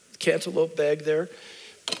cantaloupe bag there?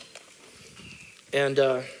 And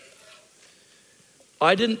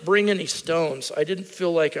I didn't bring any stones. I didn't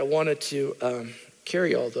feel like I wanted to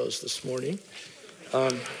carry all those this morning.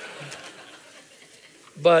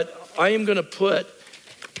 But I am going to put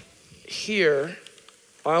here,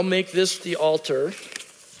 I'll make this the altar.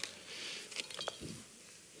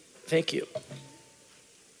 Thank you.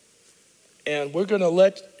 And we're going to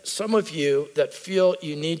let some of you that feel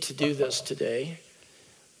you need to do this today.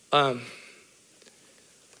 I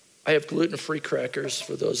have gluten-free crackers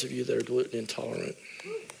for those of you that are gluten intolerant.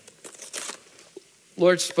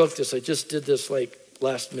 Lord spoke this. I just did this like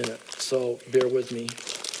last minute, so bear with me.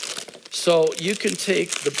 So you can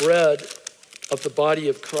take the bread of the body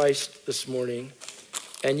of Christ this morning,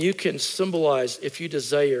 and you can symbolize, if you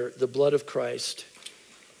desire, the blood of Christ.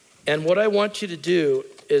 And what I want you to do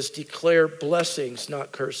is declare blessings,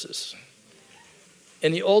 not curses.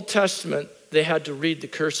 In the Old Testament, they had to read the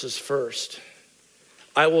curses first.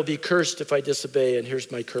 I will be cursed if I disobey, and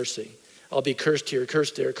here's my cursing. I'll be cursed here,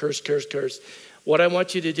 cursed there, cursed. What I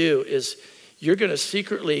want you to do is you're going to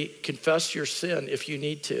secretly confess your sin if you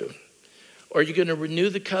need to, or you're going to renew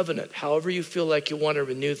the covenant, however you feel like you want to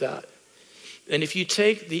renew that. And if you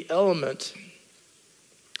take the element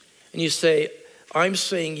and you say, I'm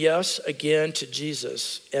saying yes again to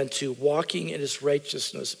Jesus and to walking in his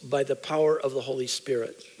righteousness by the power of the Holy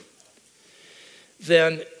Spirit,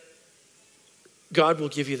 then God will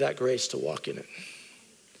give you that grace to walk in it.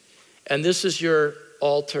 And this is your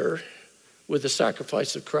altar with the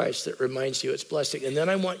sacrifice of Christ that reminds you it's blessing. And then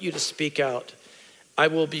I want you to speak out. I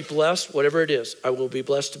will be blessed, whatever it is. I will be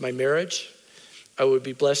blessed in my marriage. I will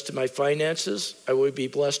be blessed in my finances. I will be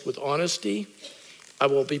blessed with honesty. I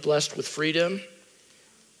will be blessed with freedom.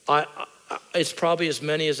 It's probably as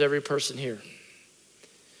many as every person here.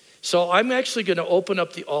 So I'm actually going to open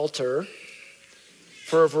up the altar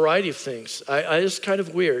for a variety of things. It's kind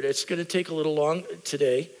of weird. It's going to take a little long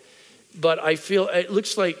today, but I feel it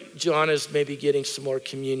looks like John is maybe getting some more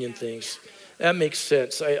communion things. That makes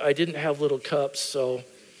sense. I didn't have little cups, so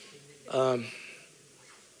why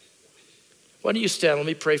don't you stand? Let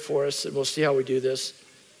me pray for us, and we'll see how we do this.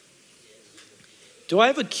 Do I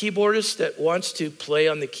have a keyboardist that wants to play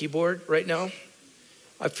on the keyboard right now?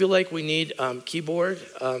 I feel like we need keyboard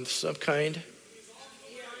of some kind.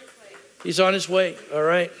 He's on his way. All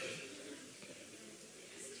right.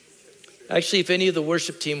 Actually, if any of the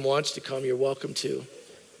worship team wants to come, you're welcome to.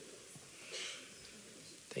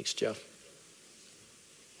 Thanks, Jeff.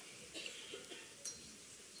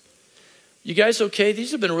 You guys okay?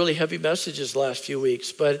 These have been really heavy messages the last few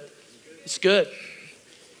weeks, but it's good.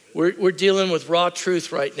 We're dealing with raw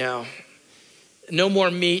truth right now. No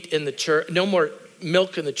more meat in the church. No more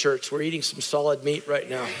milk in the church. We're eating some solid meat right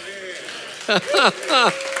now.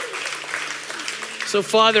 So,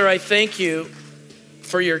 Father, I thank you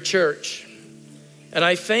for your church. And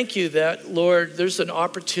I thank you that, Lord, there's an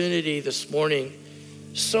opportunity this morning.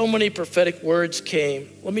 So many prophetic words came.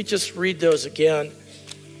 Let me just read those again.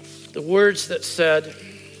 The words that said,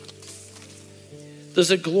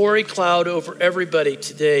 There's a glory cloud over everybody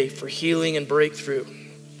today for healing and breakthrough.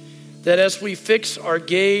 That as we fix our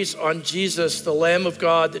gaze on Jesus, the Lamb of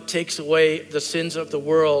God that takes away the sins of the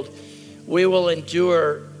world, we will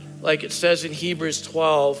endure, like it says in Hebrews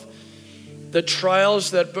 12, the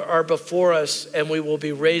trials that are before us, and we will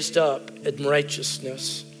be raised up in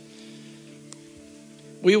righteousness.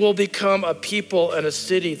 We will become a people and a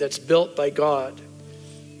city that's built by God.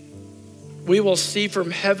 We will see from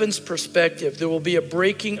heaven's perspective. There will be a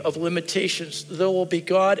breaking of limitations. There will be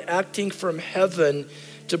God acting from heaven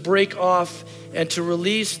to break off and to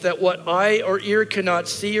release that what eye or ear cannot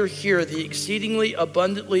see or hear, the exceedingly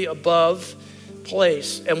abundantly above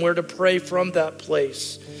place, and we're to pray from that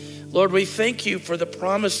place. Lord, we thank you for the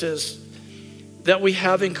promises that we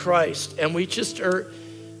have in Christ, and we're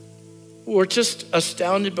just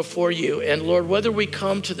astounded before you. And Lord, whether we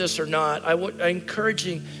come to this or not, I encourage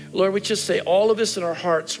you, Lord, we just say all of us in our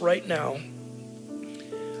hearts right now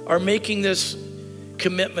are making this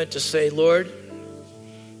commitment to say, Lord,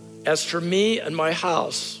 as for me and my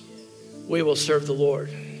house, we will serve the Lord.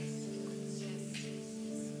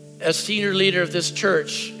 As senior leader of this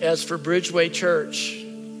church, as for BridgeWay Church,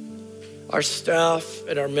 our staff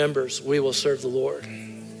and our members, we will serve the Lord.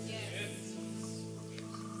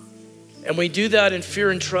 And we do that in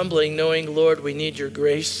fear and trembling, knowing, Lord, we need your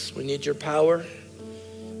grace, we need your power,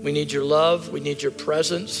 we need your love, we need your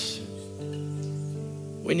presence,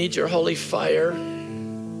 we need your holy fire.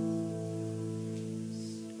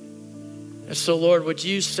 And so, Lord, would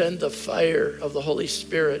you send the fire of the Holy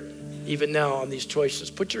Spirit even now on these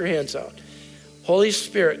choices? Put your hands out. Holy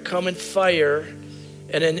Spirit, come in fire,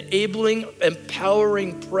 an enabling,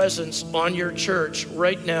 empowering presence on your church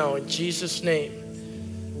right now in Jesus'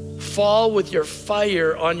 name. Fall with your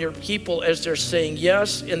fire on your people as they're saying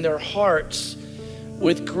yes in their hearts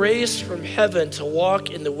with grace from heaven to walk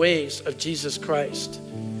in the ways of Jesus Christ.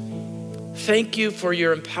 Thank you for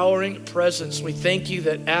your empowering presence. We thank you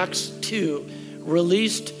that Acts 2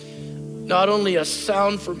 released not only a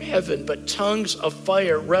sound from heaven, but tongues of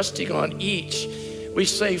fire resting on each. We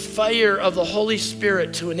say fire of the Holy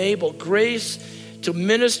Spirit to enable grace to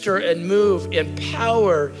minister and move in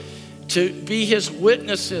power, to be his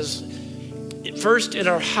witnesses, first in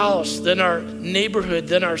our house, then our neighborhood,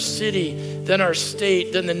 then our city, then our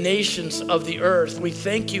state, then the nations of the earth. We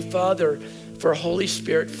thank you, Father, for Holy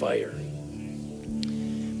Spirit fire.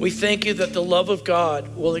 We thank you that the love of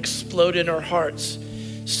God will explode in our hearts,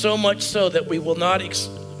 so much so that we will not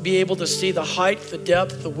be able to see the height, the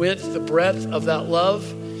depth, the width, the breadth of that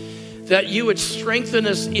love, that you would strengthen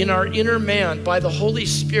us in our inner man by the Holy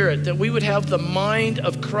Spirit, that we would have the mind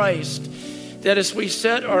of Christ, that as we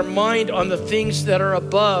set our mind on the things that are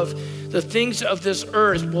above, the things of this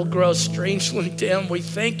earth will grow strangely dim. We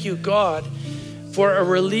thank you, God, for a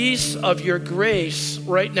release of your grace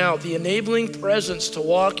right now, the enabling presence to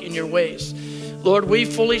walk in your ways. Lord, we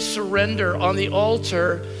fully surrender on the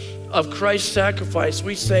altar of Christ's sacrifice.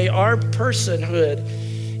 We say our personhood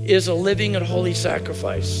is a living and holy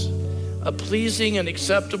sacrifice, a pleasing and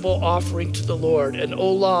acceptable offering to the Lord, an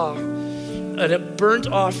olah, and a burnt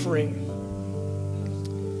offering.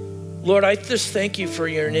 Lord, I just thank you for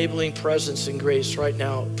your enabling presence and grace right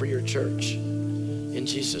now for your church. In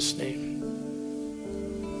Jesus' name.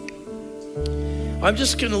 I'm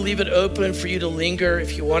just going to leave it open for you to linger.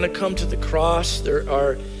 If you want to come to the cross, there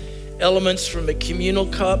are elements from a communal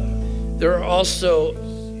cup. There are also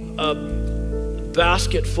a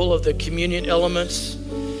basket full of the communion elements.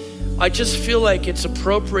 I just feel like it's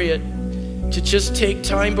appropriate to just take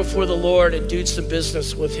time before the Lord and do some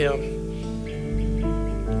business with him.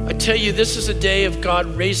 I tell you, this is a day of God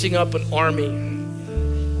raising up an army.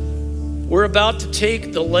 We're about to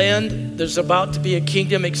take the land. There's about to be a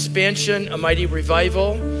kingdom expansion, a mighty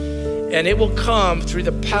revival, and it will come through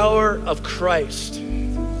the power of Christ.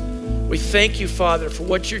 We thank you, Father, for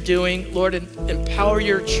what you're doing. Lord, empower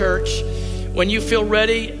your church. When you feel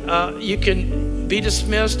ready, you can be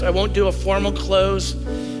dismissed. I won't do a formal close,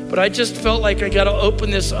 but I just felt like I got to open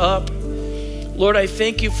this up. Lord, I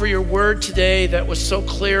thank you for your word today that was so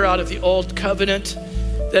clear out of the old covenant,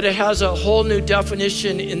 that it has a whole new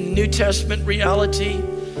definition in New Testament reality.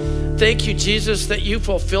 Thank you, Jesus, that you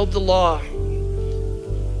fulfilled the law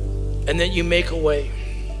and that you make a way.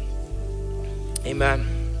 Amen.